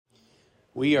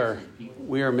We are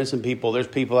missing people. There's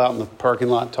people out in the parking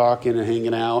lot talking and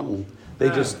hanging out, and they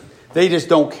just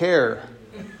don't care.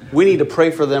 We need to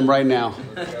pray for them right now.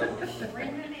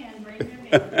 Bring them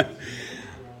in.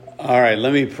 All right,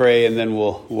 let me pray, and then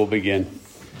we'll begin.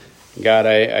 God,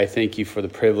 I thank you for the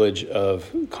privilege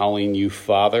of calling you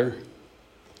Father.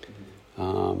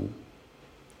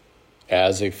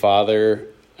 As a father,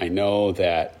 I know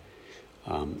that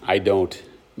I don't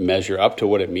measure up to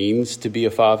what it means to be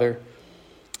a father.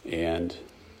 And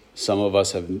some of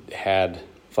us have had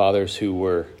fathers who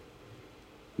were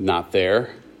not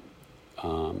there,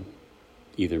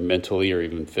 either mentally or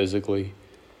even physically.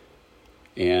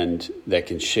 And that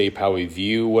can shape how we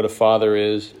view what a father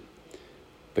is.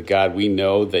 But God, we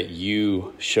know that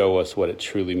you show us what it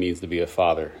truly means to be a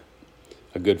father.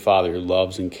 A good father who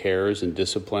loves and cares and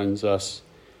disciplines us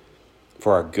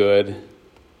for our good,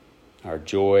 our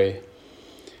joy.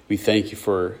 We thank you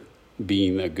for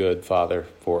being a good father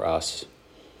for us.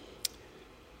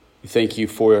 We thank you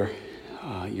for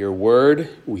your word.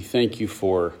 We thank you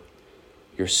for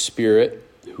your Spirit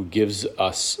who gives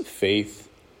us faith,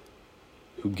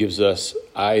 who gives us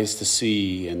eyes to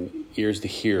see and ears to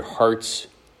hear, hearts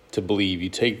to believe. You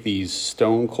take these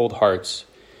stone cold hearts,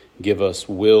 give us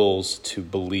wills to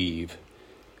believe,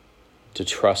 to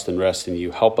trust and rest in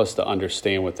you. Help us to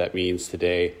understand what that means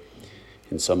today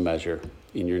in some measure.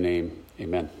 In your name,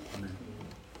 amen.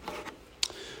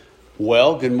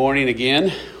 Well, good morning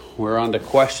again. We're on to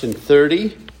question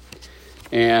 30.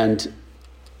 And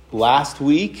last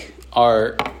week,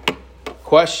 our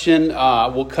question,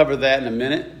 we'll cover that in a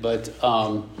minute. But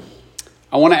I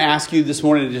want to ask you this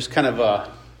morning just kind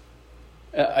of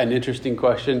an interesting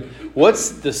question. What's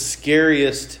the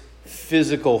scariest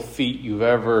physical feat you've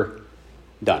ever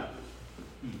done?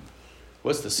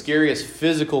 What's the scariest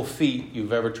physical feat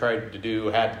you've ever tried to do,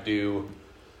 had to do,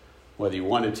 whether you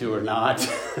wanted to or not?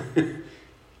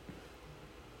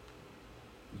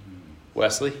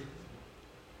 Wesley?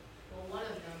 Well, one of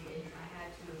them is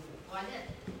I didn't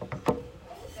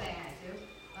say I had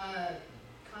to.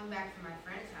 Come back from my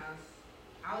friend's house,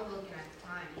 I was looking at the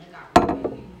time, and it got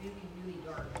really, really, really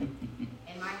dark.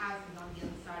 And my house is on the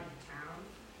other side of the town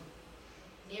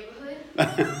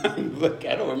neighborhood. Look,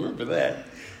 I don't remember that.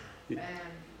 And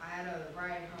I had a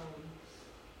ride home.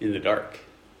 In the dark.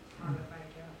 On the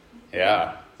bike, yeah.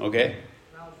 Yeah, okay.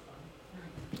 That was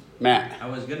fun. Matt? I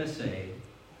was going to say,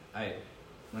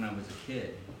 when I was a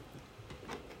kid,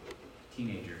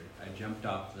 teenager, I jumped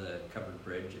off the covered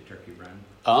bridge at Turkey Run.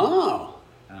 Oh.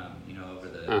 Over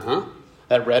the... Uh-huh.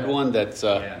 That red one that's,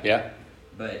 yeah.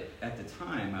 But at the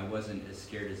time, I wasn't as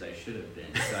scared as I should have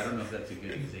been, so I don't know if that's a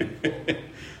good example.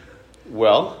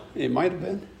 Well, it might have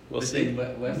been. We'll see.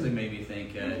 Wesley made me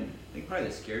think, I think probably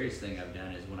the scariest thing I've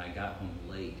done is when I got home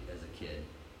late as a kid,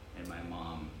 and my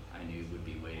mom, I knew, would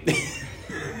be waiting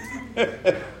for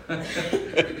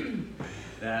me.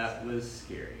 That was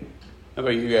scary. How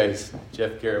about you guys?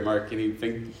 Jeff, Garrett, Mark,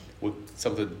 anything with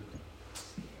something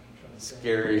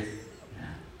scary?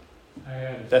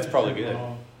 That's probably good.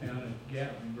 Down at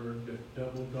Gatlinburg that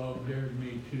double dog dared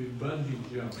me to bungee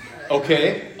jump.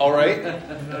 Okay, all right.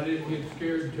 And I didn't get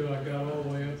scared until I got all the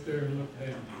way up there and looked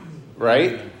down.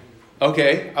 Right?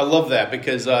 Okay, I love that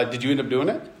because did you end up doing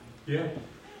it? Yeah.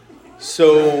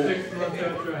 So 6 months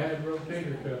after I had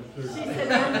rotator cuff She surgery.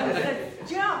 said,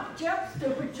 jump,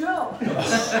 stupid, jump. He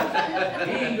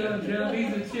ain't gonna jump,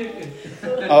 he's a chicken.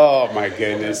 oh my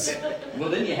goodness. Well,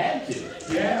 then you had to.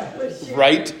 Yeah.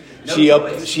 Right? No She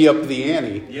choice. upped the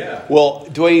ante. Yeah. Well,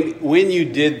 Dwayne, when you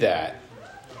did that,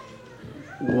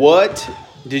 what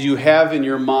did you have in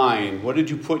your mind? What did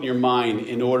you put in your mind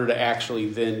in order to actually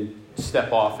then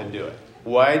step off and do it?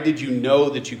 Why did you know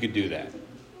that you could do that?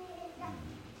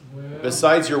 Well,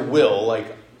 Besides your will, like,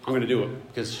 I'm going to do it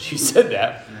because she said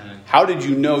that. How did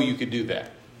you know you could do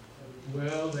that?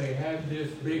 well, they had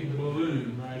this big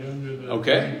balloon right under the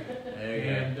Okay. There you go.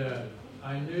 And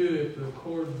I knew if the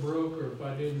cord broke or if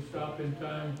I didn't stop in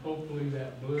time, hopefully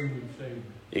that balloon would save me.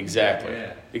 Exactly.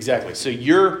 Yeah. Exactly. So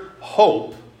your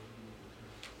hope,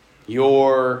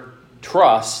 your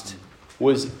trust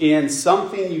was in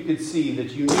something you could see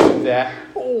that you knew that,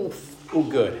 oh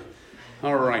good.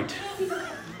 All right.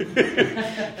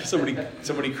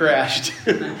 somebody crashed.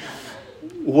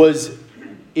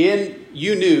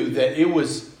 You knew that it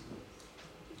was,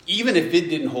 even if it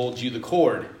didn't hold you the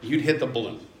cord, you'd hit the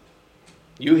balloon.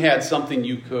 You had something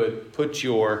you could put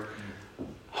your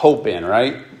hope in,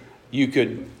 right? You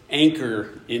could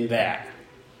anchor in that.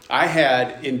 I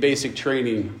had in basic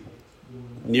training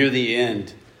near the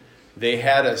end, they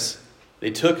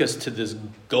took us to this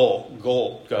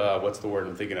gulch. What's the word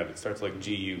I'm thinking of? It starts like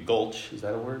G-U, gulch. Is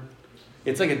that a word?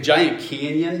 It's like a giant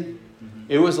canyon.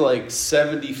 It was like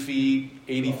 70 feet,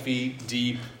 80 feet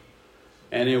deep.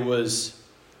 And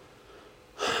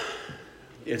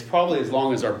it's probably as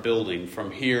long as our building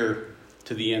from here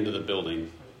to the end of the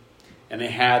building. And they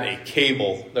had a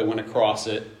cable that went across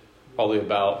it, probably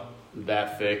about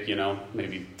that thick,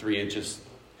 maybe 3 inches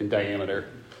in diameter.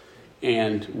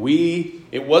 And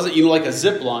it wasn't, like a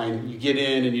zip line. You get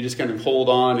in and you just kind of hold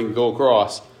on and go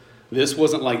across. This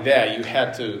wasn't like that. You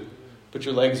had to put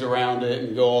your legs around it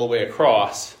and go all the way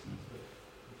across.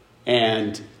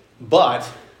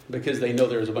 But because they know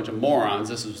there's a bunch of morons,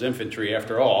 this was infantry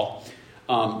after all,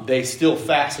 they still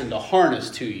fastened a harness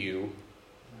to you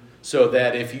so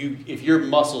that if your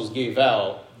muscles gave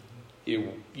out,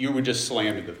 you would just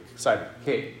slam into the side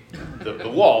of the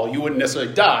wall. You wouldn't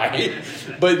necessarily die,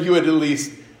 but you would at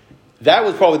least... That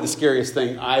was probably the scariest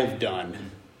thing I've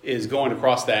done, is going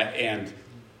across that, and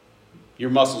your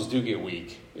muscles do get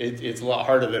weak. It's a lot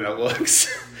harder than it looks.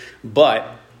 But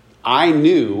I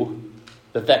knew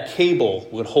that cable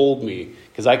would hold me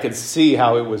because I could see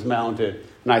how it was mounted,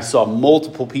 and I saw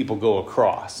multiple people go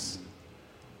across.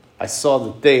 I saw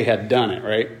that they had done it,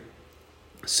 right?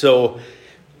 So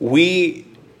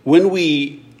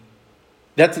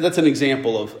that's an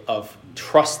example of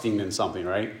trusting in something,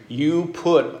 right?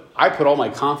 I put all my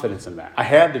confidence in that. I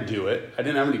had to do it. I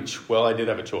didn't have I did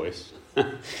have a choice.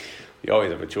 You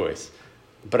always have a choice.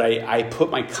 But I put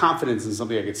my confidence in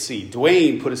something I could see.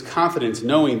 Dwayne put his confidence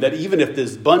knowing that even if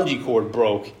this bungee cord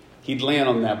broke, he'd land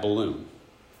on that balloon.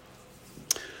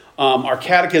 Our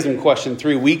catechism question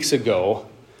 3 weeks ago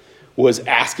was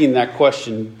asking that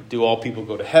question, do all people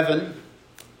go to heaven?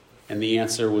 And the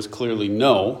answer was clearly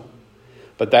no.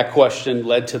 But that question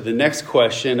led to the next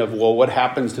question of, what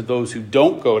happens to those who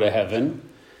don't go to heaven?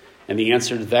 And the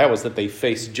answer to that was that they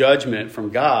face judgment from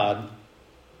God,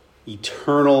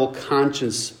 eternal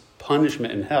conscious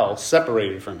punishment in hell,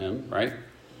 separated from him, right?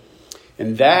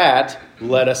 And that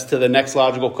led us to the next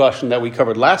logical question that we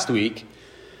covered last week.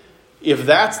 If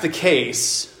that's the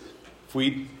case, if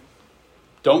we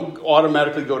don't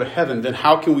automatically go to heaven, then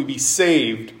how can we be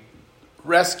saved,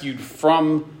 rescued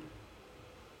from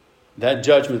that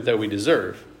judgment that we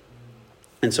deserve?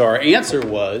 And so our answer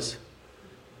was,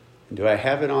 do I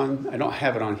have it on? I don't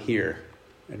have it on here,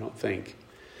 I don't think.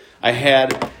 I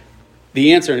had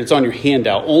the answer, and it's on your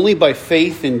handout. Only by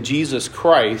faith in Jesus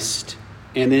Christ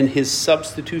and in his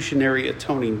substitutionary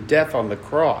atoning death on the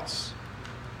cross.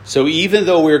 So even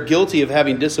though we're guilty of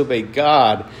having disobeyed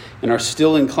God and are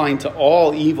still inclined to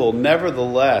all evil,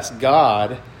 nevertheless,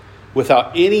 God,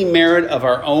 without any merit of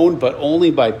our own, but only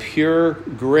by pure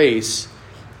grace,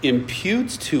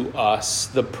 imputes to us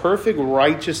the perfect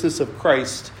righteousness of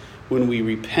Christ when we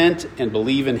repent and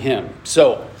believe in him.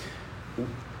 So,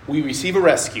 we receive a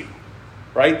rescue,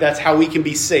 right? That's how we can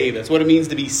be saved. That's what it means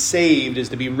to be saved, is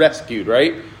to be rescued,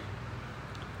 right?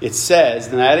 It says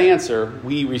in that answer,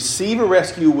 we receive a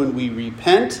rescue when we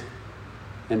repent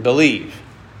and believe.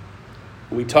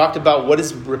 We talked about what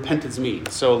does repentance mean.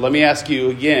 So let me ask you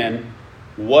again,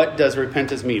 what does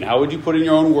repentance mean? How would you put in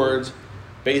your own words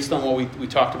based on what we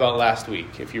talked about last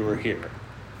week if you were here?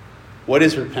 What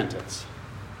is repentance?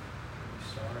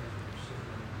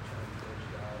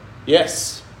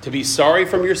 Yes, to be sorry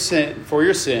for your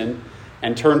sin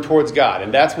and turn towards God.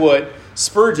 And that's what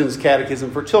Spurgeon's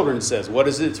Catechism for Children says. What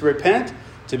is it to repent?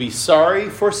 To be sorry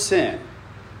for sin,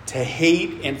 to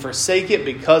hate and forsake it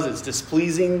because it's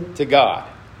displeasing to God.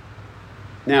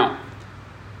 Now,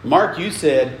 Mark, you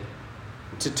said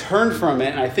to turn from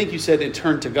it, and I think you said to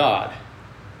turn to God,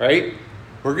 right?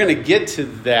 We're going to get to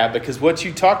that because what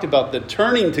you talked about, the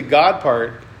turning to God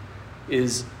part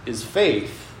is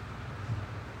faith.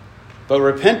 But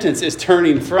repentance is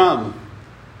turning from.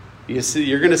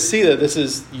 You're going to see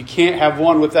that you can't have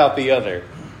one without the other.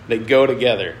 They go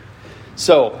together.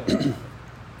 So, in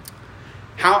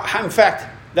fact,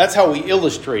 that's how we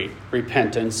illustrate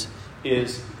repentance,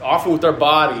 is often with our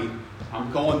body.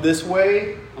 I'm going this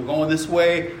way,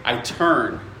 I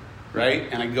turn, right?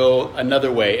 And I go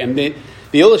another way. And the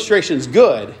illustration is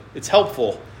good, it's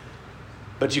helpful,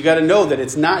 but you got to know that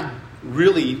it's not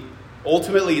really,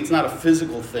 ultimately it's not a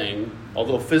physical thing,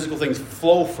 although physical things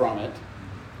flow from it.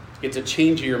 It's a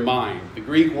change of your mind. The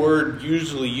Greek word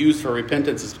usually used for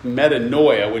repentance is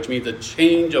metanoia, which means a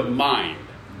change of mind.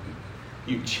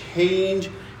 You change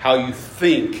how you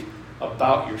think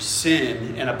about your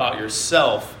sin and about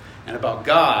yourself and about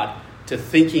God to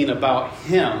thinking about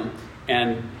him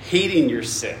and hating your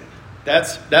sin.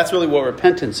 That's really what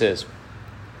repentance is.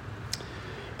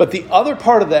 But the other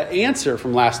part of that answer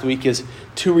from last week is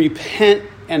to repent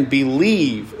and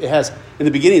believe. It has, in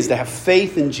the beginning, is to have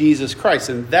faith in Jesus Christ.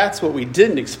 And that's what we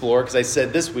didn't explore, because I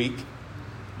said this week,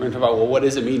 we're going to talk about, well, what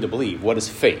does it mean to believe? What is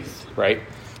faith, right?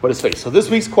 What is faith? So this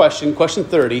week's question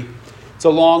 30, it's a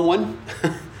long one.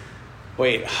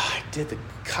 Wait, I did the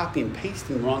copy and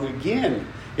pasting wrong again.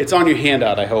 It's on your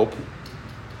handout, I hope.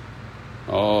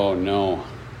 Oh, no.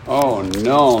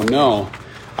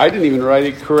 I didn't even write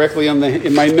it correctly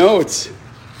in my notes.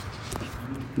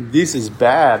 This is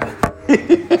bad.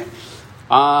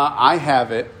 I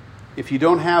have it. If you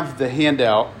don't have the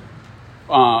handout,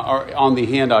 or on the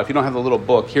handout, if you don't have the little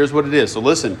book, here's what it is. So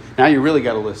listen. Now you really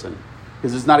got to listen,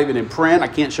 because it's not even in print. I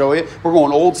can't show you. We're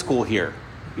going old school here.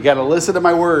 You got to listen to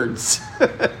my words.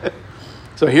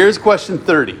 So here's question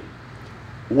 30.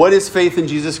 What is faith in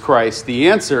Jesus Christ? The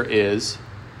answer is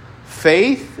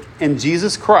faith in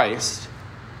Jesus Christ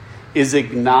is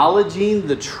acknowledging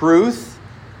the truth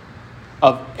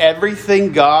of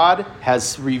everything God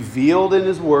has revealed in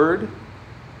his word.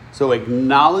 So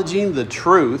acknowledging the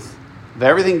truth of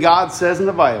everything God says in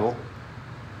the Bible,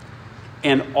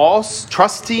 and also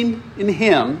trusting in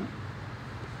him,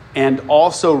 and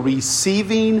also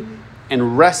receiving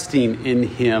and resting in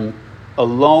him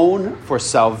alone for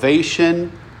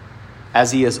salvation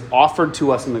as he has offered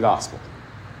to us in the gospel.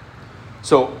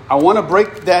 So I want to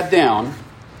break that down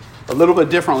a little bit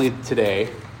differently today.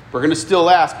 We're going to still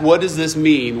ask, what does this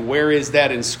mean? Where is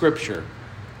that in Scripture?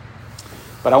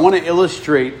 But I want to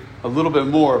illustrate a little bit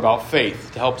more about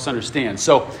faith to help us understand.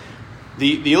 So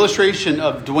the illustration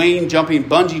of Dwayne jumping,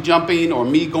 bungee jumping, or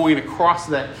me going across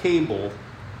that cable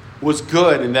was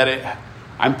good in that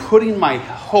I'm putting my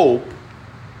hope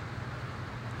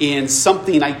in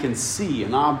something I can see,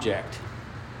 an object.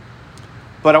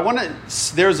 But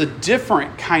there's a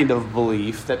different kind of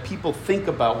belief that people think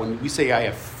about when we say I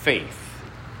have faith.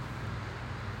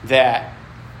 That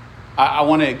I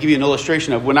want to give you an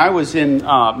illustration of. When I was in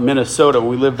Minnesota, when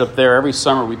we lived up there, every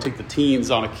summer we take the teens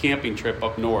on a camping trip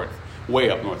up north, way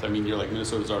up north. I mean, you're like,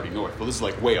 Minnesota's already north. Well, this is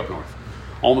like way up north,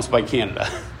 almost by Canada.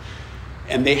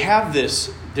 And they have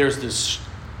there's this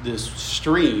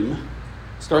stream,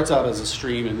 starts out as a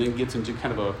stream and then gets into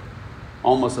kind of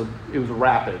it was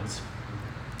rapids.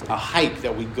 A hike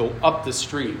that we go up the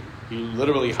stream. You're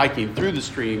literally hiking through the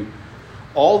stream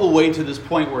all the way to this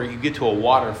point where you get to a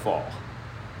waterfall.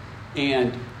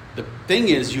 And the thing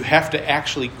is, you have to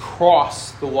actually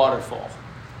cross the waterfall.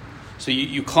 So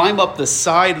you climb up the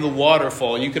side of the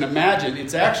waterfall. You can imagine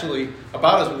it's actually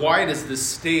about as wide as this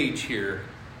stage here.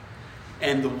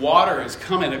 And the water is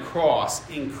coming across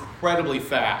incredibly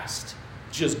fast,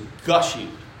 just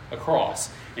gushing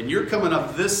across. And you're coming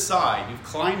up this side. You've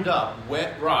climbed up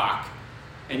wet rock,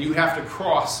 and you have to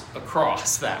cross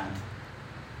across that.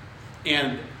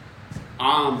 And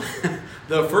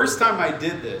the first time I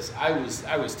did this, I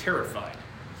was terrified.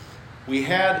 We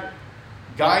had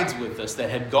guides with us that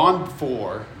had gone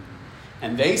before,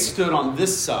 and they stood on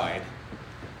this side.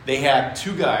 They had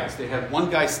two guys. They had one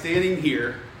guy standing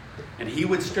here, and he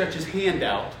would stretch his hand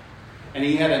out, and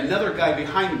he had another guy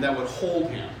behind him that would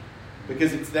hold him,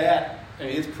 because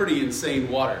it's pretty insane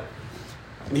water.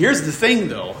 And here's the thing,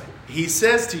 though. He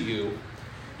says to you,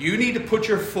 you need to put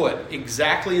your foot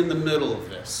exactly in the middle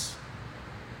of this.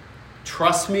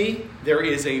 Trust me, there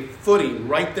is a footing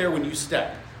right there when you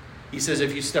step. He says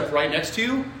if you step right next to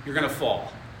you, you're going to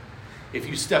fall. If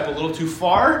you step a little too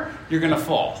far, you're going to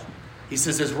fall. He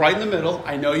says it's right in the middle.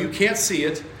 I know you can't see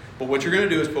it, but what you're going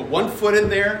to do is put one foot in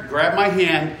there, grab my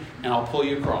hand, and I'll pull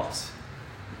you across.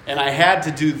 And I had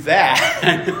to do that.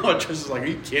 I know, Trish is like, are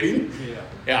you kidding?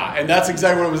 Yeah, and that's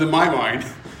exactly what was in my mind.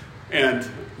 And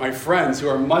my friends, who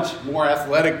are much more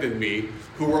athletic than me,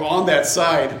 who were on that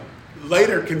side,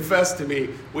 later confessed to me,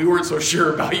 we weren't so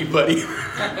sure about you, buddy,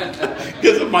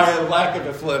 because of my lack of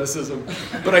athleticism.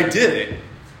 But I did it.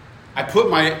 I put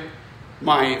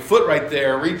my foot right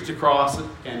there, reached across,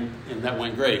 and that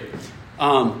went great.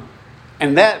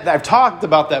 And that I've talked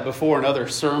about that before in other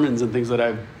sermons and things that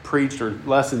I've preached or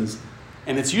lessons,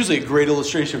 and it's usually a great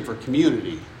illustration for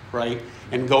community, right?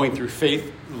 And going through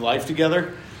faith life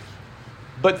together.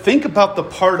 But think about the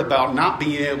part about not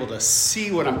being able to see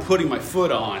what I'm putting my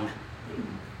foot on.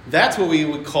 That's what we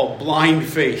would call blind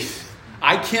faith.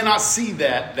 I cannot see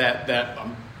that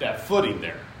footing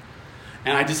there.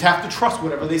 And I just have to trust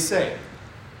whatever they say.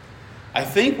 I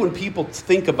think when people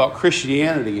think about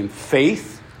Christianity and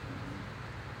faith,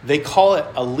 they call it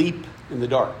a leap in the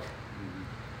dark.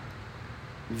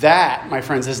 That, my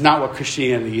friends, is not what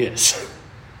Christianity is,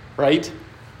 right?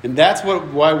 And that's what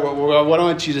I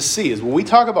want you to see is when we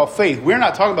talk about faith, we're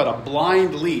not talking about a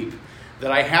blind leap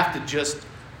that I have to just,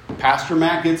 Pastor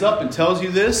Matt gets up and tells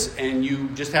you this, and you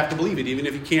just have to believe it, even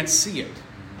if you can't see it.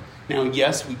 Now,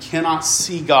 yes, we cannot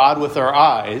see God with our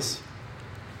eyes,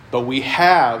 but we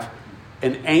have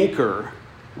an anchor.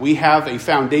 We have a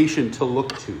foundation to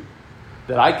look to,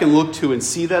 that I can look to and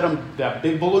see that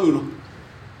big balloon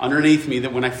underneath me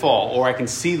that when I fall, or I can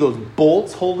see those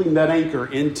bolts holding that anchor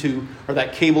or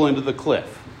that cable into the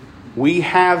cliff. We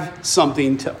have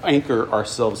something to anchor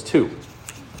ourselves to.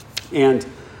 And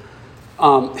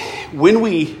when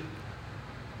we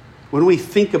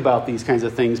think about these kinds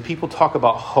of things, people talk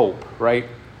about hope, right?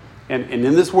 And in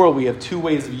this world, we have two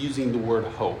ways of using the word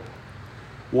hope.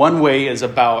 One way is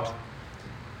about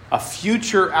a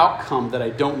future outcome that I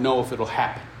don't know if it'll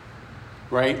happen,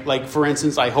 right? Like, for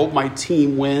instance, I hope my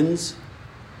team wins.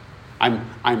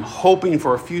 I'm hoping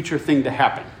for a future thing to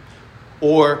happen,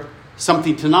 or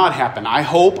something to not happen. I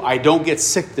hope I don't get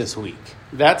sick this week.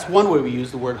 That's one way we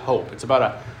use the word hope. It's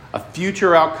about a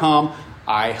future outcome.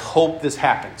 I hope this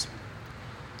happens.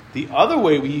 The other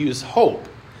way we use hope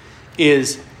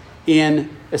is in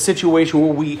a situation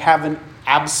where we have an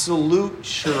absolute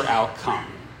sure outcome.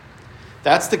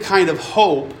 That's the kind of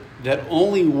hope that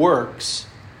only works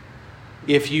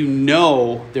if you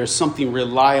know there's something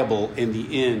reliable in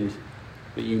the end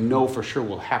that you know for sure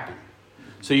will happen.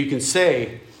 So you can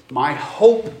say, my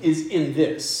hope is in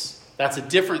this. That's a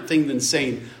different thing than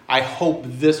saying, I hope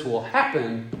this will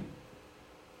happen.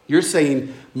 You're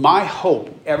saying, my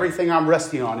hope, everything I'm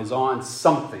resting on, is on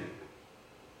something.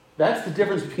 That's the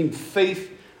difference between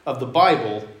faith of the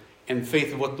Bible and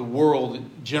faith of what the world in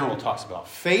general talks about.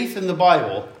 Faith in the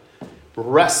Bible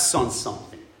rests on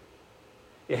something.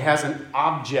 It has an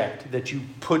object that you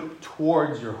put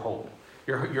towards your hope.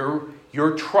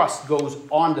 Your trust goes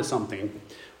onto something.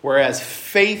 Whereas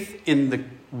faith in the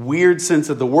weird sense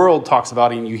that the world talks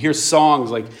about, and you hear songs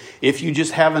like, if you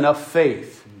just have enough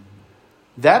faith,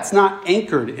 that's not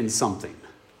anchored in something.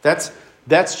 That's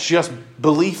just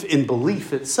belief in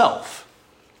belief itself.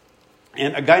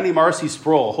 And a guy named R.C.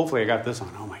 Sproul, hopefully I got this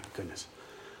on. Oh my goodness.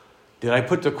 Did I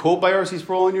put the quote by R.C.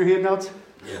 Sproul in your handouts?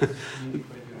 Yes.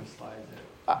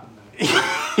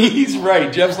 He's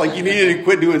right. Jeff's like, you needed to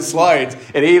quit doing slides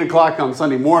at 8 o'clock on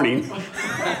Sunday morning. I'm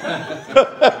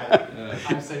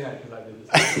saying that because I did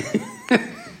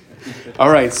this. All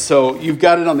right, so you've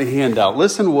got it on the handout.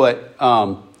 Listen what,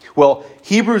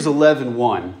 Hebrews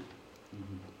 11:1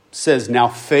 says, now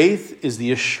faith is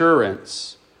the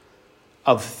assurance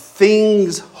of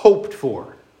things hoped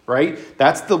for, right?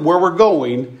 That's where we're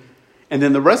going. And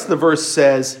then the rest of the verse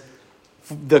says,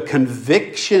 the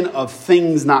conviction of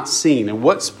things not seen. And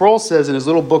what Sproul says in his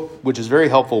little book, which is very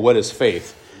helpful, What is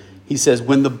Faith? He says,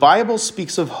 when the Bible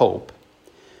speaks of hope,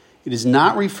 it is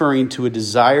not referring to a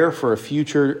desire for a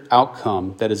future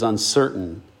outcome that is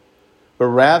uncertain, but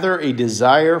rather a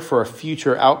desire for a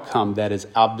future outcome that is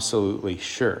absolutely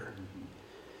sure.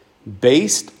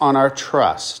 Based on our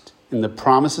trust in the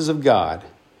promises of God,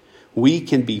 we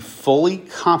can be fully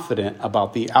confident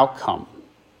about the outcome.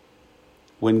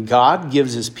 When God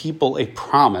gives his people a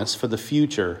promise for the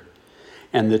future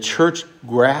and the church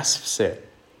grasps it,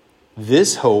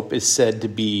 this hope is said to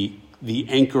be the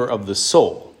anchor of the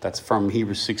soul. That's from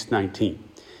Hebrews 6:19.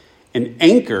 An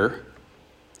anchor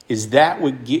is that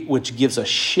which gives a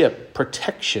ship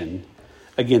protection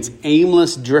against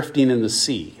aimless drifting in the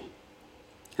sea.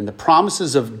 And the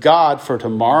promises of God for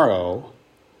tomorrow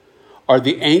are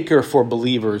the anchor for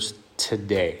believers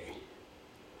today.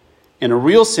 In a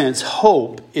real sense,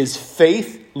 hope is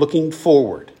faith looking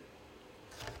forward.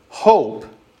 Hope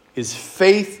is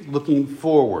faith looking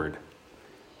forward.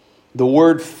 The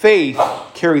word faith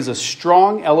carries a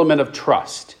strong element of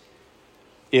trust.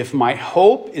 If my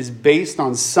hope is based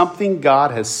on something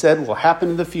God has said will happen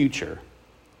in the future,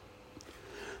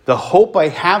 the hope I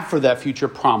have for that future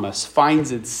promise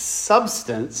finds its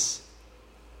substance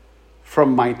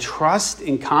from my trust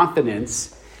and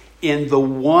confidence in the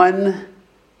one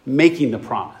making the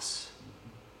promise.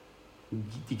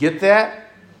 You get that?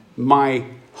 My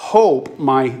hope,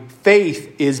 my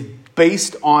faith is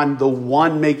based on the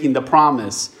one making the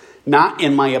promise, not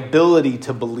in my ability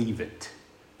to believe it.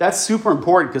 That's super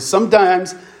important because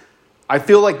sometimes I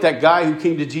feel like that guy who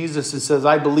came to Jesus and says,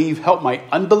 I believe, help my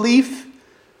unbelief.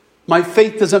 My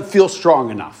faith doesn't feel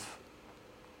strong enough.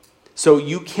 So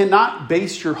you cannot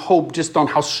base your hope just on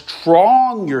how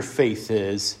strong your faith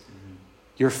is.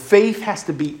 Your faith has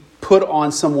to be put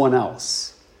on someone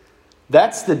else.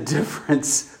 That's the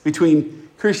difference between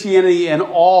Christianity and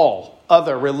all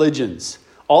other religions.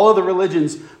 All other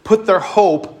religions put their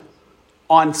hope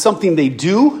on something they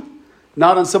do,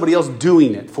 not on somebody else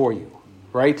doing it for you,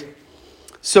 right?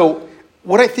 So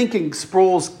what I think in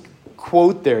Sproul's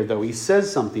quote there, though, he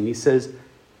says something. He says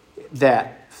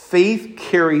that faith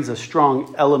carries a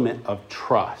strong element of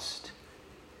trust.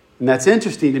 And that's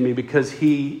interesting to me because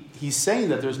he's saying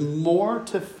that there's more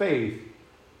to faith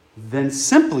than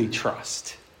simply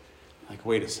trust. Like,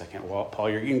 wait a second. Well, Paul,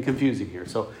 you're getting confusing here.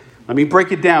 So let me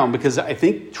break it down, because I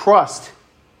think trust,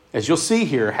 as you'll see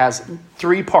here, has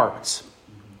 3 parts.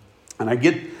 And I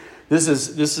get this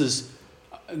is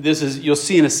you'll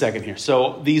see in a second here.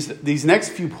 So these next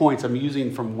few points I'm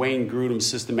using from Wayne Grudem's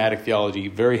Systematic Theology,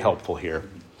 very helpful here.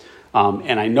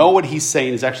 And I know what he's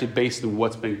saying is actually based on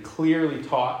what's been clearly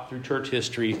taught through church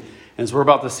history, and as we're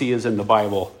about to see is in the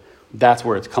Bible, that's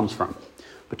where it comes from.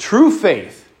 But true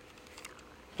faith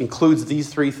includes these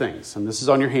 3 things, and this is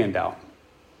on your handout.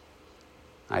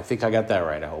 I think I got that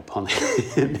right, I hope, on the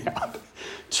handout.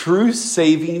 True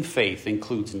saving faith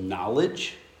includes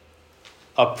knowledge,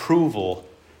 approval,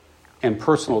 and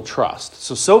personal trust.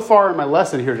 So far in my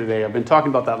lesson here today, I've been talking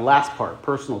about that last part,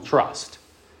 personal trust.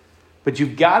 But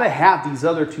you've got to have these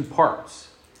other 2 parts.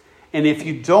 And if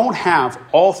you don't have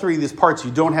all 3 of these parts, you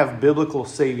don't have biblical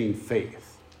saving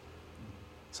faith.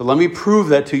 So let me prove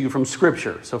that to you from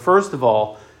Scripture. So first of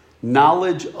all,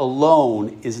 knowledge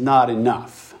alone is not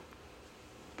enough.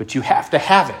 But you have to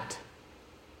have it.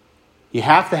 You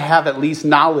have to have at least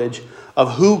knowledge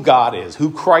of who God is, who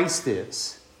Christ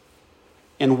is,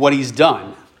 and what he's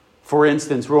done. For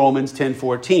instance, Romans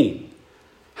 10:14.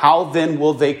 How then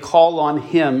will they call on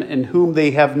him in whom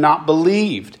they have not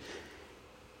believed?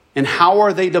 And how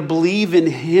are they to believe in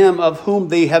him of whom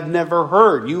they have never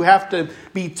heard? You have to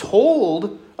be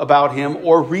told about him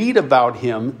or read about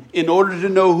him in order to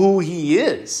know who he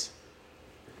is.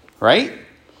 Right?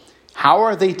 How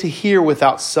are they to hear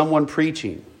without someone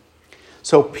preaching?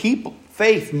 So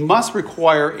faith must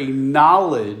require a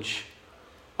knowledge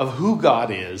of who God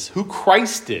is, who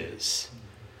Christ is.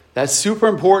 That's super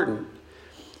important.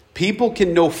 People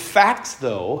can know facts,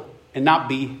 though, and not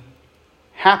be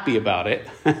happy about it.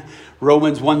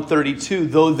 Romans 1:32,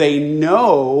 though they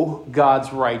know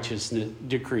God's righteousness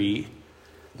decree,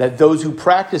 that those who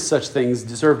practice such things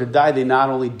deserve to die, they not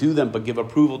only do them, but give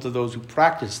approval to those who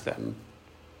practice them.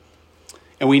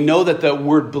 And we know that the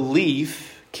word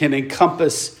belief can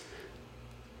encompass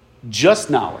just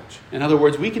knowledge. In other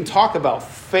words, we can talk about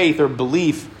faith or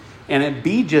belief and it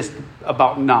be just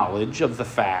about knowledge of the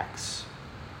facts,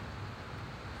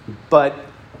 but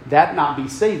that not be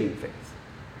saving faith.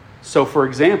 So, for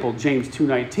example, James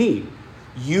 2:19,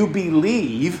 you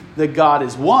believe that God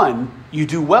is one, you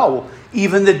do well.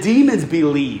 Even the demons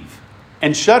believe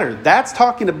and shudder. That's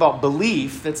talking about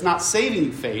belief. That's not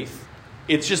saving faith.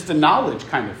 It's just a knowledge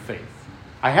kind of faith.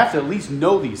 I have to at least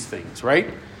know these things, right?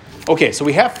 Okay, so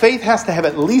we have faith has to have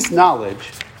at least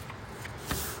knowledge,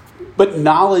 but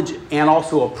knowledge and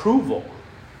also approval.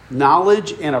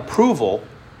 Knowledge and approval,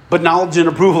 but knowledge and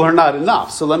approval are not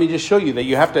enough. So let me just show you that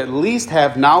you have to at least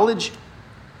have knowledge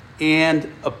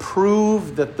and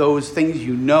approve that those things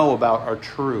you know about are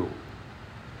true.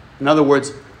 In other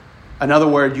words, another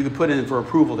word you could put in for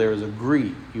approval there is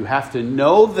agree. You have to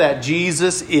know that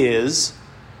Jesus is,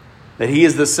 that he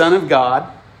is the Son of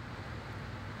God,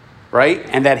 right?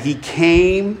 And that he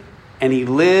came and he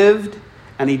lived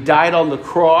and he died on the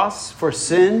cross for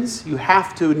sins. You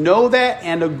have to know that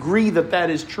and agree that that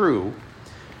is true.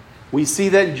 We see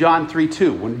that in John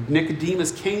 3:2. When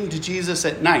Nicodemus came to Jesus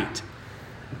at night,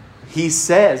 he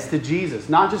says to Jesus,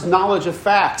 not just knowledge of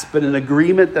facts, but an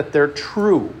agreement that they're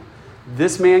true.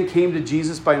 This man came to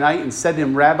Jesus by night and said to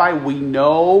him, Rabbi, we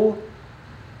know.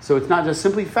 So it's not just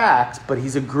simply facts, but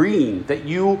he's agreeing that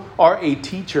you are a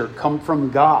teacher come from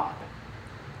God.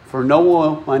 For no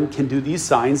one can do these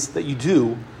signs that you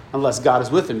do unless God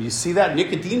is with him. You see that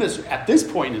Nicodemus at this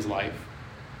point in his life,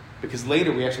 because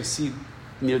later we actually see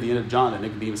near the end of John that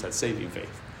Nicodemus had saving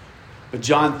faith. But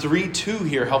John 3:2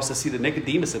 here helps us see that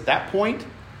Nicodemus at that point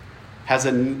has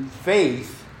a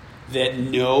faith that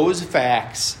knows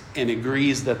facts and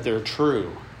agrees that they're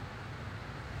true.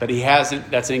 But he hasn't,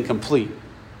 that's incomplete.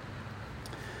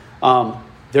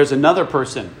 There's another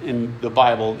person in the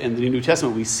Bible, in the New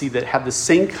Testament, we see that have the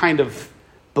same kind of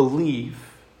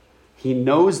belief. He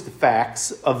knows the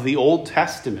facts of the Old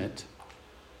Testament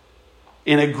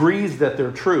and agrees that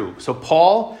they're true. So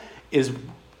Paul is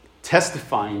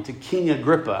testifying to King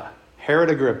Agrippa, Herod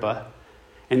Agrippa,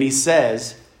 and he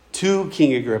says to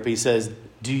King Agrippa, he says,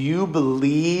 do you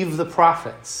believe the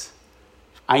prophets?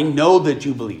 I know that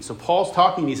you believe. So Paul's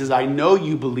talking, he says, I know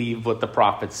you believe what the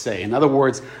prophets say. In other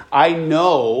words, I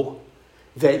know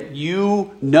that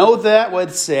you know that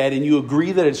what's said and you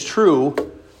agree that it's true.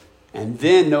 And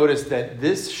then notice that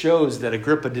this shows that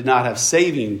Agrippa did not have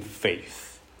saving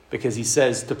faith, because he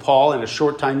says to Paul, in a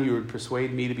short time you would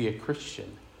persuade me to be a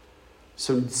Christian.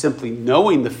 So simply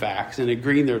knowing the facts and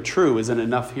agreeing they're true isn't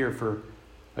enough here for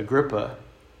Agrippa.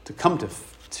 to come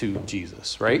to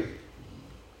Jesus, right?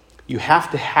 You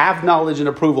have to have knowledge and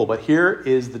approval, but here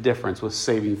is the difference with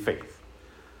saving faith.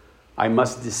 I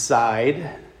must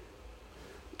decide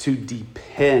to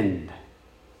depend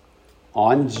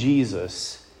on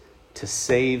Jesus to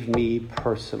save me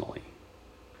personally.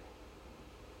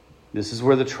 This is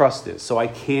where the trust is. So I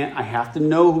have to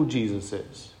know who Jesus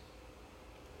is.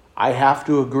 I have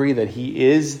to agree that he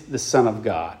is the Son of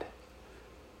God.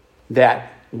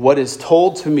 That what is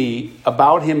told to me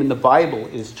about him in the Bible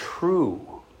is true.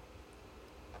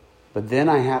 But then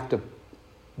I have to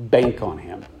bank on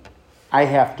him. I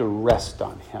have to rest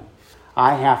on him.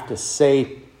 I have to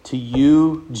say to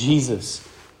you, Jesus,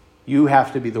 you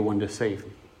have to be the one to save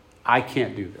me. I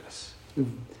can't do this.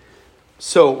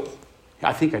 So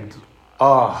I think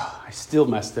I still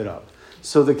messed it up.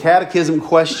 So the catechism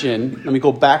question, let me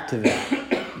go back to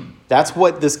that. That's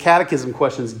what this catechism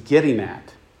question is getting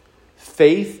at.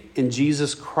 Faith in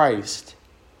Jesus Christ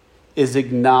is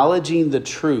acknowledging the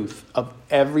truth of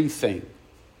everything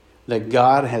that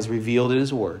God has revealed in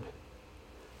his word,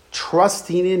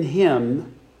 trusting in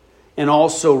him, and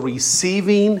also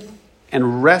receiving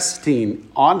and resting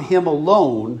on him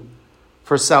alone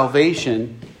for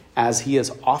salvation as he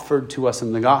has offered to us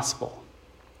in the gospel.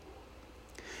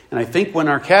 And I think when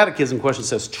our catechism question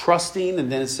says trusting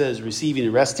and then it says receiving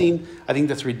and resting, I think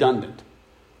that's redundant.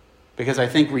 Because I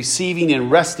think receiving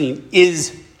and resting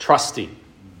is trusting.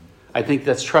 I think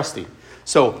that's trusting.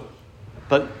 So,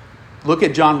 but look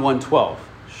at John 1:12.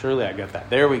 Surely I got that.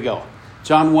 There we go.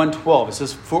 John 1:12. It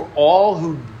says, for all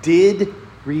who did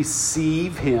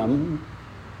receive him,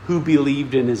 who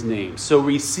believed in his name. So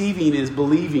receiving is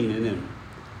believing in him.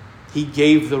 He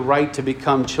gave the right to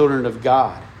become children of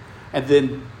God. And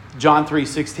then John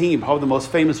 3:16, probably the most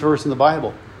famous verse in the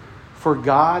Bible. For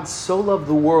God so loved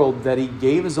the world that he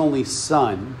gave his only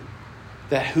Son,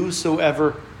 that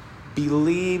whosoever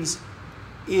believes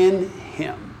in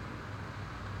him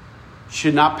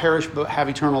should not perish but have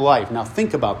eternal life. Now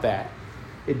think about that.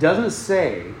 It doesn't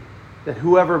say that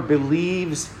whoever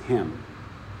believes him.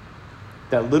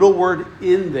 That little word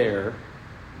in there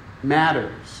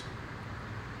matters.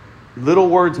 Little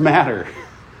words matter.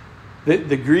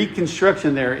 The Greek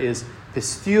construction there is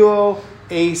pisteuo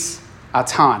eis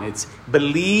atan. It's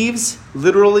believes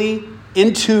literally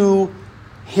into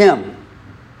him.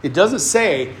 It doesn't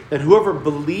say that whoever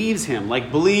believes him,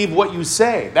 like believe what you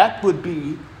say. That would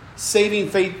be saving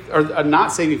faith, or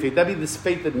not saving faith. That'd be this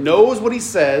faith that knows what he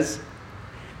says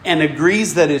and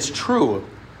agrees that it's true.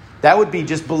 That would be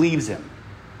just believes him.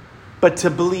 But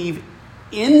to believe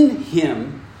in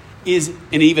him is,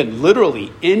 and even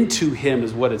literally into him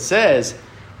is what it says,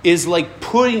 is like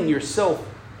putting yourself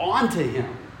onto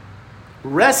him,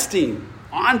 resting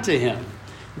onto him.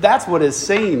 That's what it's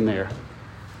saying there.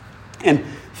 And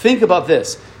think about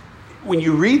this. When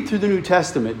you read through the New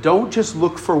Testament, don't just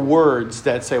look for words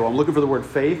that say, well, I'm looking for the word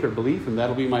faith or belief, and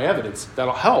that'll be my evidence.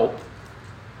 That'll help.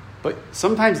 But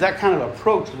sometimes that kind of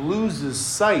approach loses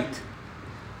sight.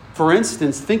 For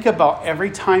instance, think about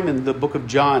every time in the book of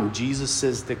John, Jesus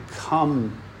says to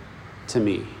come to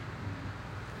me.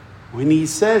 When he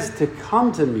says to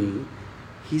come to me,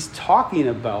 he's talking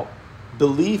about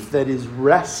belief that is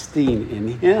resting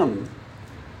in him.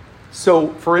 So,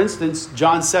 for instance,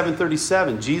 John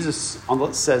 7:37, Jesus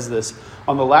says this,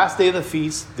 on the last day of the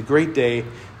feast, the great day,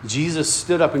 Jesus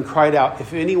stood up and cried out,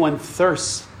 if anyone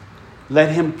thirsts, let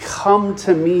him come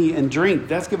to me and drink.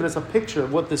 That's giving us a picture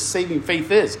of what this saving faith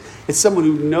is. It's someone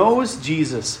who knows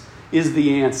Jesus is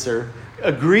the answer,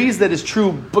 agrees that it's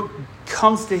true, but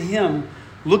comes to him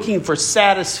looking for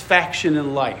satisfaction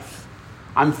in life.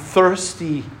 I'm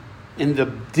thirsty in the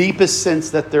deepest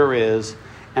sense that there is,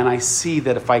 and I see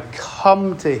that if I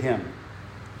come to him,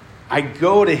 I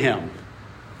go to him,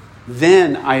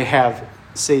 then I have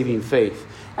saving faith.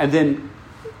 And then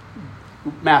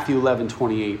Matthew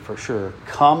 11:28 for sure.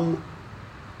 Come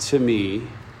to me,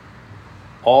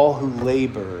 all who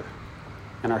labor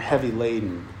and are heavy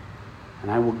laden,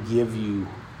 and I will give you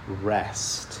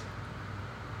rest.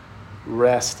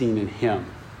 Resting in him.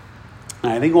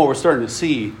 And I think what we're starting to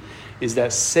see is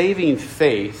that saving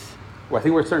faith, well, I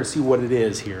think we're starting to see what it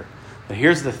is here. But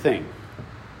here's the thing.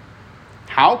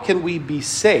 How can we be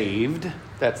saved?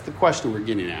 That's the question we're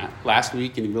getting at. Last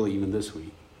week and really even this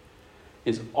week.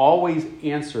 Is always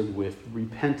answered with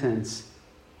repentance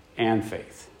and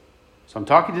faith. So I'm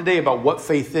talking today about what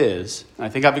faith is. And I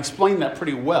think I've explained that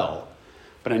pretty well.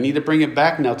 But I need to bring it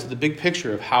back now to the big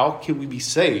picture of how can we be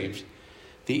saved.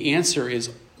 The answer is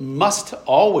must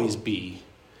always be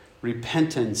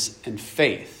repentance and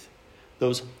faith.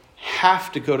 Those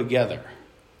have to go together.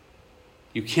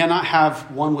 You cannot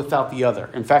have one without the other.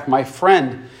 In fact, my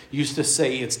friend used to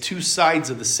say it's two sides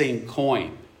of the same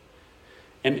coin.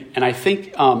 And I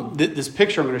think this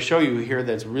picture I'm going to show you here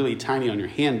that's really tiny on your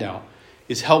handout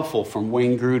is helpful from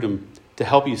Wayne Grudem to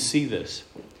help you see this.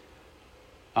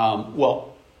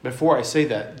 Well, before I say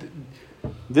that,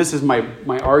 this is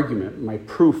my argument, my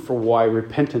proof for why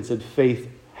repentance and faith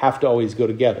have to always go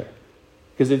together.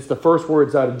 Because it's the first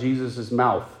words out of Jesus'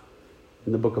 mouth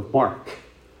in the book of Mark.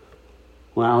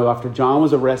 Well, after John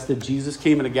was arrested, Jesus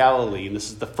came into Galilee, and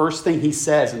this is the first thing he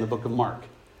says in the book of Mark.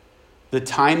 The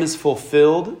time is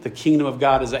fulfilled, the kingdom of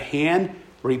God is at hand,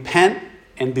 repent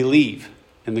and believe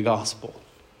in the gospel.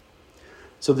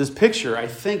 So this picture, I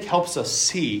think, helps us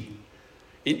see,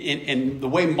 in the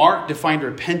way Mark defined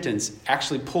repentance,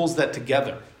 actually pulls that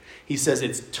together. He says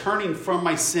it's turning from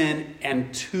my sin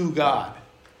and to God.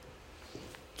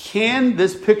 Can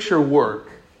this picture work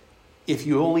if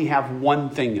you only have one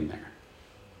thing in there?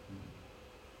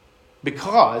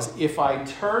 Because if I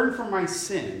turn from my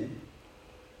sin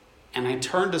and I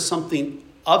turn to something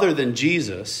other than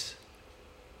Jesus,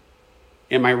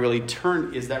 is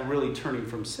that really turning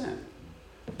from sin?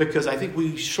 Because I think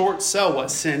we short sell what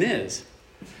sin is.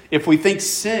 If we think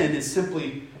sin is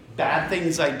simply bad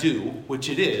things I do, which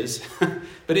it is,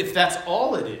 but if that's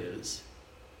all it is,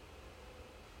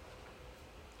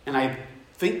 and I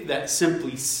think that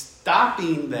simply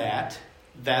stopping that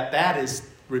is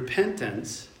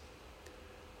repentance,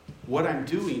 what I'm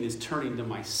doing is turning to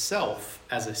myself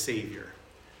as a savior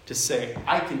to say,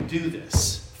 I can do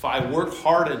this if I work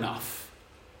hard enough,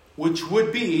 which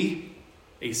would be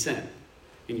a sin.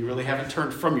 And you really haven't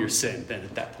turned from your sin then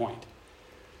at that point.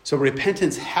 So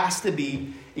repentance has to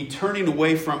be a turning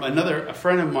away from a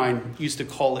friend of mine used to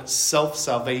call it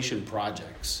self-salvation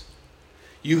projects.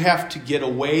 You have to get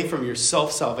away from your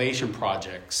self-salvation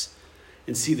projects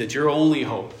and see that your only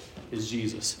hope is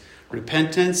Jesus.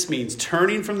 Repentance means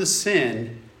turning from the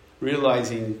sin,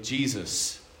 realizing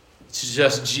Jesus. It's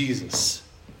just Jesus,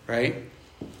 right?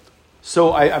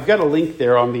 So I've got a link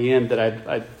there on the end that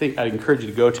I think I'd encourage you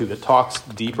to go to that talks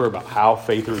deeper about how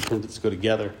faith and repentance go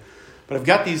together. But I've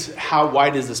got these why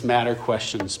does this matter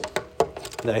questions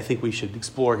that I think we should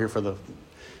explore here for the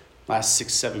last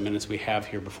 6-7 minutes we have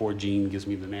here before Gene gives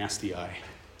me the nasty eye.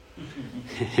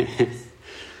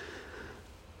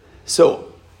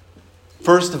 So,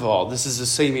 first of all, this is the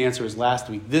same answer as last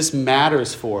week. This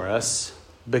matters for us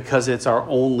because it's our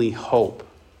only hope.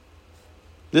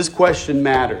 This question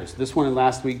matters. This one in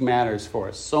last week matters for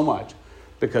us so much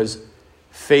because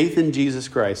faith in Jesus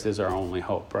Christ is our only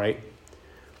hope, right?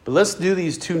 But let's do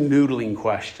these two noodling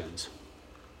questions.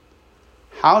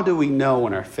 How do we know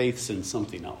when our faith's in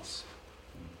something else?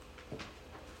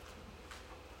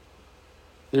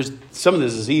 Some of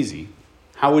this is easy.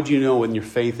 How would you know when your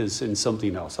faith is in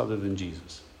something else other than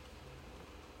Jesus?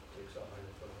 Takes a higher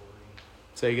priority.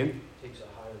 Say again? Takes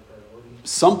a higher priority.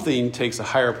 Something takes a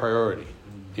higher priority.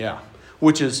 Yeah.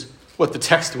 Which is what the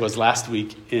text was last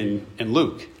week in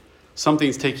Luke.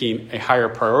 Something's taking a higher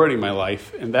priority in my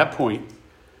life. And at that point,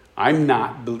 I'm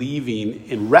not believing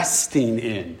in resting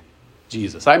in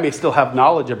Jesus. I may still have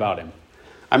knowledge about him.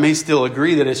 I may still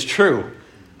agree that it's true.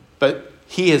 But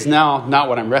he is now not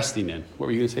what I'm resting in. What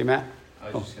were you going to say, Matt?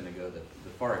 I was just going to go, the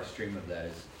far extreme of that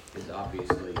is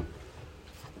obviously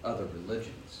other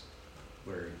religions,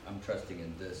 where I'm trusting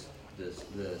in this.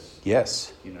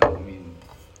 Yes. You know, I mean,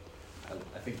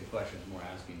 I think the question is more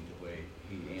asking the way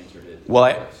he answered it.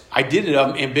 Well, I did it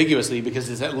ambiguously because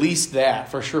it's at least that,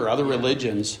 for sure. Other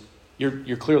religions,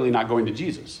 you're clearly not going to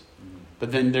Jesus. Mm-hmm.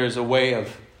 But then there's a way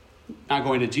of not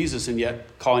going to Jesus and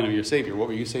yet calling him your Savior. What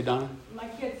were you say, Donna? My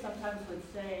kids sometimes would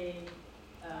say,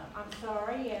 I'm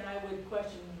sorry, and I would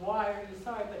question, why are you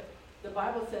sorry? But the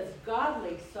Bible says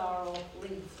godly sorrow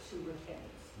leads to repentance.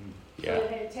 Yeah. So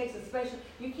it takes a special,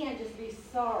 you can't just be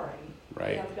sorry.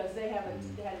 Right. You know, because they haven't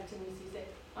had a tendency to say,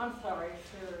 I'm sorry,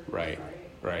 sure. Right. Sorry.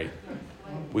 Right.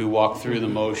 We walk through the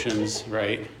motions,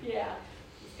 right? Yeah.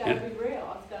 It's got to be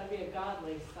real. It's got to be a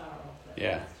godly sorrow. That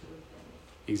Yeah. leads to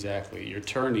repentance. Exactly. You're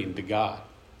turning to God.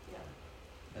 Yeah.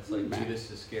 That's like Matt. Judas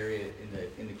Iscariot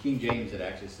in the King James. It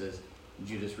actually says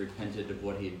Judas repented of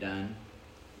what he had done.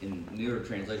 In newer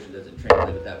translation, it doesn't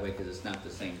translate it that way because it's not the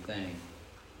same thing.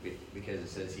 Because it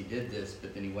says he did this,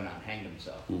 but then he went out and hanged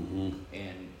himself. Mm-hmm.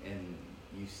 And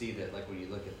you see that, like when you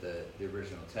look at the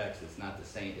original text, it's not the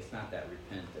same. It's not that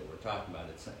repent that we're talking about.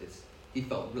 It's he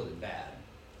felt really bad,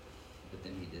 but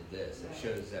then he did this. It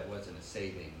shows that wasn't a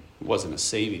saving. It wasn't a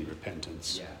saving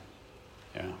repentance.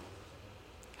 Yeah. Yeah.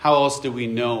 How else do we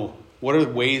know? What are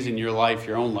the ways in your life,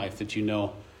 your own life, that you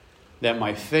know that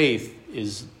my faith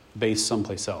is based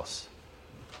someplace else?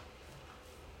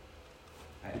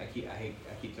 I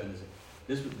keep telling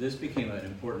this became an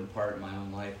important part of my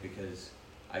own life because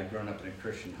I'd grown up in a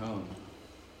Christian home,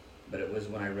 but it was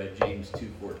when I read James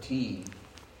 2:14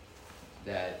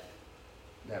 that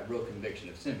real conviction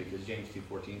of sin, because James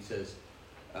 2:14 says,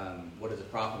 what is a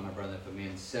profit, my brother, if a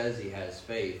man says he has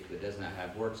faith but does not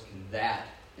have works? Can that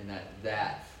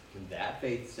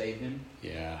faith save him?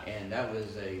 Yeah. And that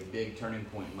was a big turning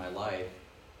point in my life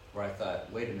where I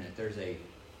thought, wait a minute, there's a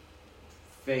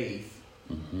faith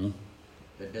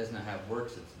that does not have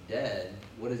works, it's dead.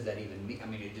 What does that even mean? I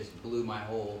mean, it just blew my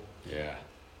whole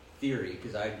theory,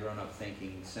 because I'd grown up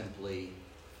thinking simply,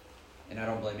 and I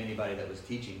don't blame anybody that was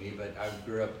teaching me, but I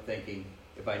grew up thinking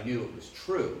if I knew it was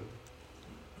true,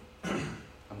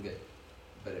 I'm good.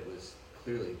 But it was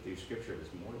clearly through Scripture, it was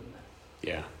more than that.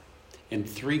 Yeah. And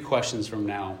 3 questions from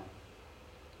now,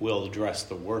 we'll address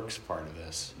the works part of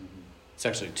this. It's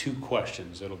actually 2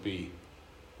 questions. It'll be,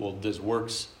 well,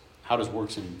 how does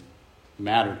works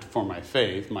matter for my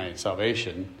faith, my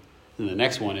salvation? And the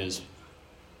next one is,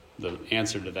 the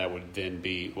answer to that would then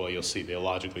be, well, you'll see, they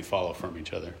logically follow from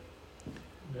each other.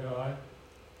 No,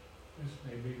 this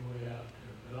may be way out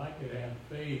there, but I could have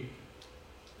faith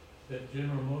that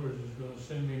General Motors is going to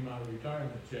send me my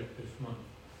retirement check this month.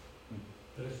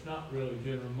 But it's not really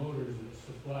General Motors that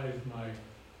supplies my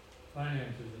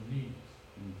finances and needs.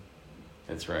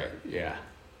 That's right. Yeah.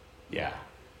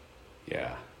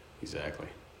 Exactly.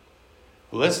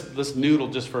 Well, let's noodle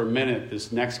just for a minute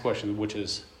this next question, which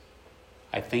is,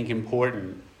 I think,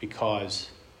 important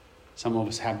because some of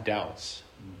us have doubts.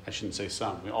 I shouldn't say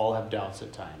some. We all have doubts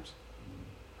at times,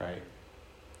 right?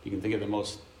 You can think of the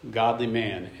most godly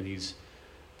man, and he's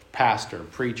pastor,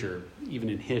 preacher, even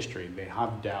in history, they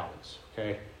have doubts,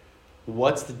 okay?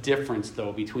 What's the difference,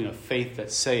 though, between a faith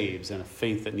that saves and a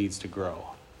faith that needs to grow?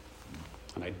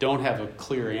 And I don't have a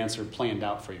clear answer planned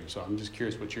out for you, so I'm just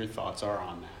curious what your thoughts are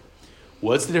on that.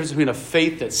 What's the difference between a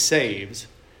faith that saves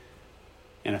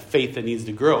and a faith that needs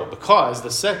to grow? Because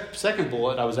the second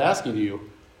bullet I was asking you,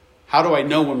 how do I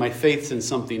know when my faith's in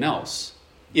something else?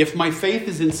 If my faith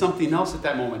is in something else at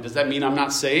that moment, does that mean I'm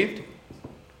not saved?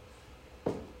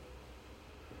 It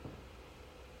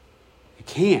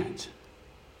can't.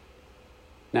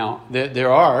 Now,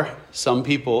 there are some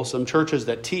people, some churches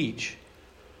that teach,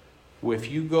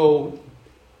 if you go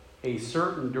a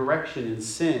certain direction in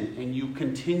sin and you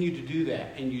continue to do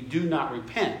that and you do not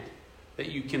repent, that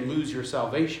you can lose your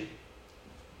salvation.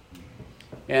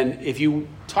 And if you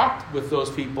talk with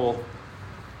those people,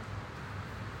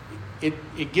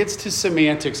 it gets to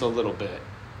semantics a little bit.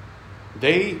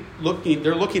 They're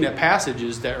looking at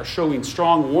passages that are showing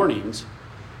strong warnings,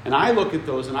 and I look at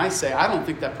those and I say, I don't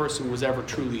think that person was ever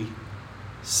truly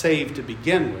saved to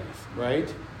begin with,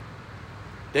 right?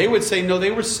 They would say, no,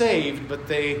 they were saved, but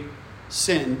they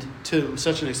sinned to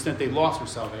such an extent they lost their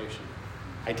salvation.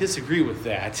 I disagree with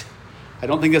that. I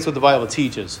don't think that's what the Bible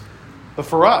teaches. But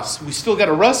for us, we still got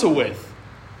to wrestle with,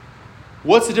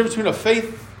 what's the difference between a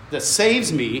faith that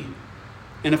saves me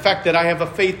and the fact that I have a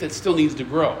faith that still needs to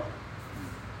grow?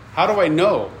 How do I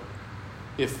know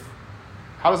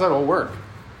how does that all work?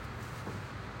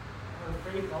 Our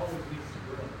faith always needs to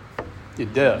grow.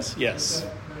 It does, yes. The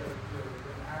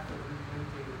act of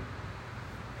repenting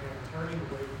and turning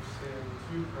away from sin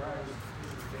to Christ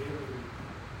is a daily,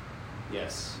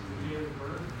 Yes. daily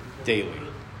burden. Daily. We're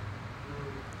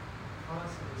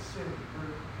constantly sinning.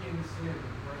 We're in sin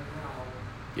right now.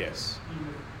 Yes.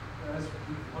 Even as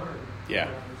we've learned Yeah.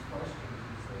 about these questions,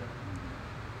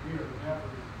 is that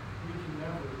we can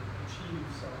never achieve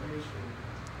salvation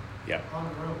Yeah. on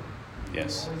our own.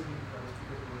 Yes. We always need Christ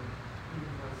because we're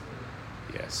even constantly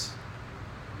Yes.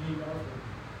 need of Him.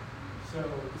 So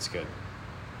It's good.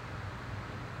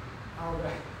 how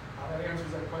that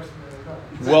answers that question, I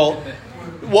don't know.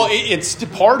 Well, it's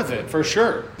part of it for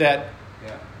sure. That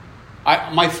Yeah.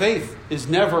 my faith is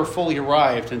never fully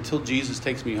arrived until Jesus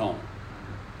takes me home.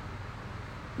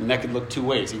 And that could look 2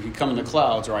 ways. He could come in the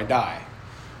clouds or I die.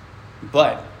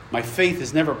 But my faith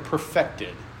is never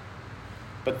perfected.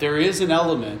 But there is an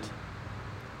element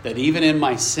that even in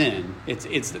my sin, I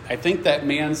think that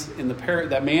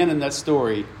that man in that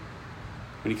story,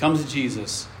 when he comes to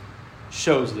Jesus,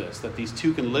 shows this, that these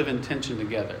two can live in tension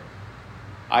together.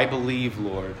 I believe,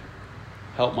 Lord,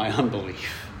 help my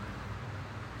unbelief.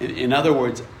 In other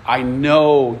words, I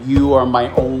know you are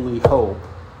my only hope,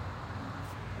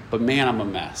 but man, I'm a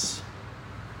mess.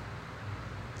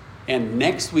 And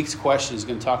next week's question is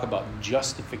going to talk about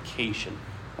justification,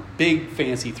 a big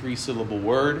fancy 3-syllable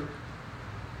word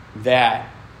that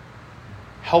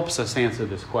helps us answer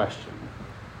this question.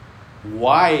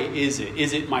 Why is it?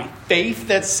 Is it my faith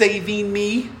that's saving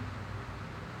me?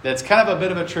 That's kind of a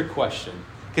bit of a trick question.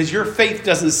 Because your faith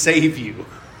doesn't save you.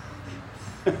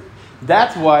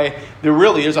 That's why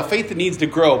there's a faith that needs to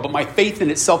grow, but my faith in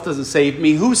itself doesn't save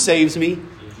me. Who saves me?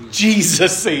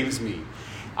 Jesus saves me.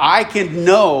 I can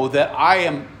know that I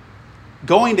am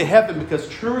going to heaven because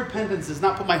true repentance does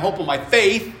not put my hope on my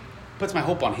faith, it puts my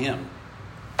hope on Him.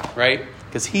 Right?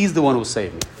 Because He's the one who will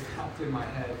save me. It popped in my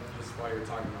head just while you're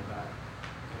talking about that.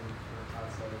 And I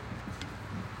said,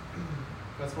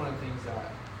 that's one of the things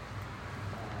that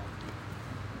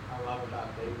I love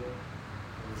about David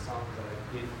and the songs that I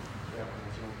didn't get when I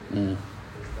was younger.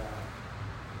 Is that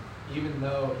even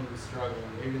though he was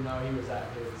struggling, even though he was at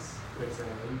his wit's end,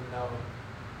 even though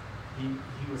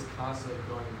he was constantly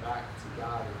going back to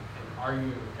God and arguing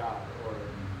with God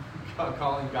or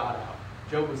calling God out.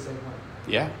 Job was the same way.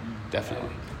 Yeah, definitely.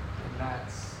 And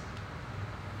that's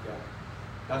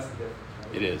the difference,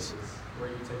 right? It is. It's where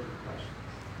you take your questions.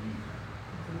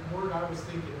 The word I was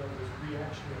thinking of was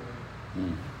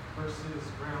reactionary versus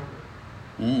grounded.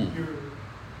 If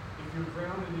you're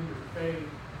grounded in your faith,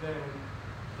 then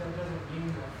that doesn't mean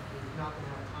that you're not going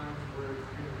to have times where you're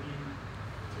going to need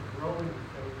to grow in your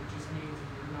faith. It just means that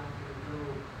you're not going to go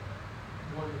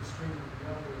one extreme or the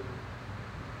other.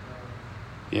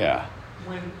 Yeah.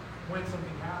 When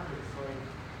something happens, like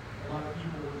a lot of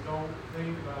people don't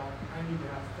think about, I need to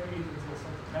have faith until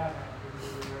something bad happens,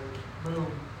 or they're,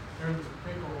 boom, they're in this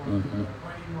pickle, and they're like, I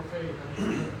need more faith. I need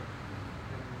more. And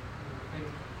I think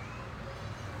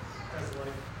as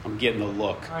like, I'm getting the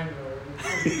look. I know.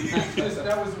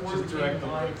 That was the word direct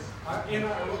lines. And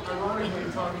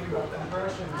ironically, talking about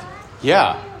compressions.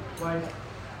 Yeah. Like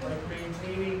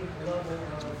maintaining a level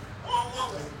of.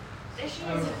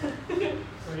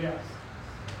 So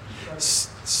yes.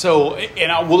 So,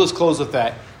 and we'll just close with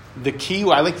that. The key,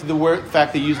 I like the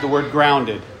fact they use the word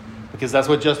grounded, because that's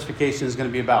what justification is going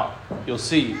to be about. You'll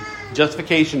see,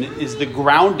 justification is the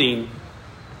grounding,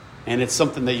 and it's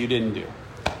something that you didn't do.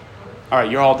 All right,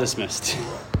 you're all dismissed.